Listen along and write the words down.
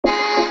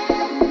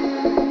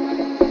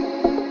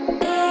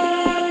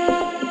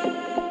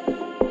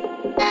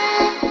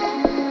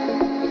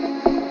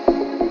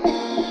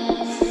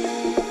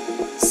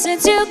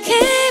Since you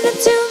came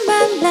into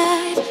my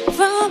life,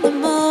 from the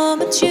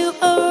moment you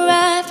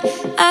arrived,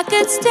 I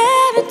could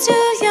stare into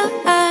your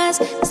eyes.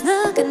 'Cause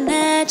looking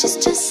at you's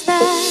just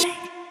like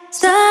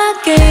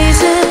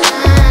stargazing.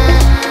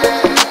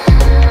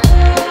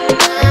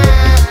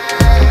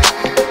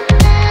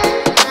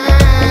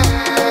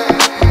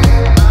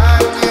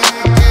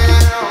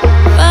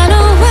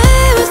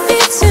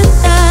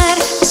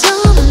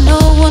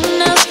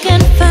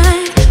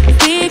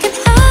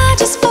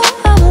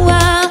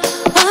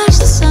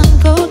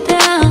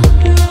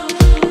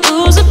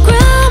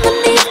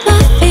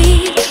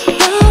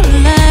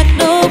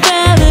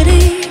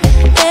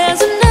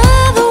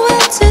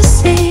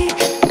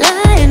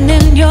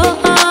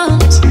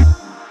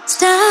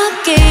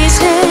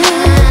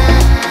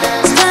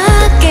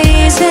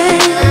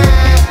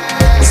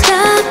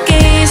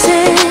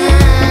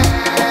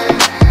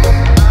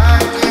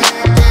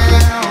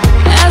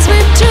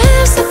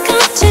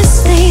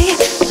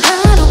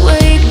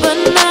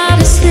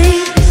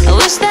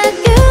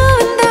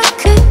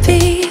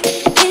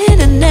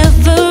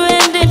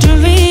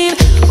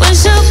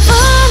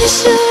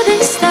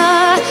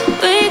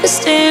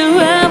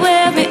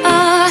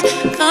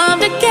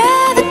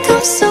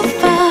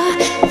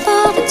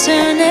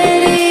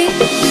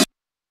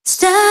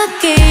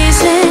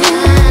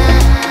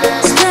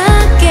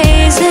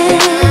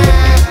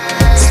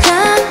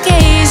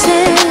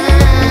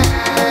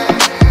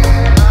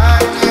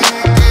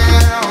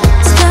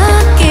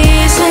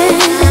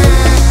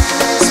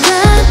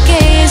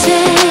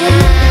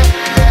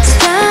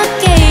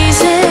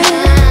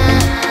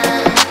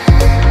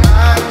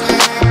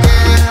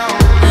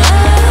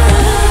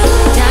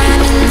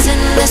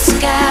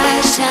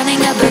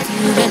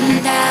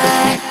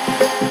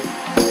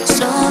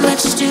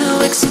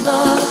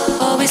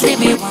 Always leave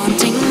me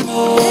wanting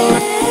more.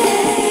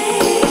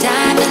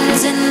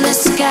 Diamonds in the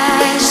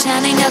sky,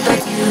 shining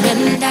above you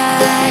and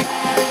I.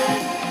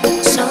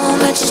 So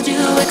much to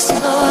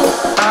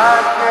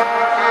explore.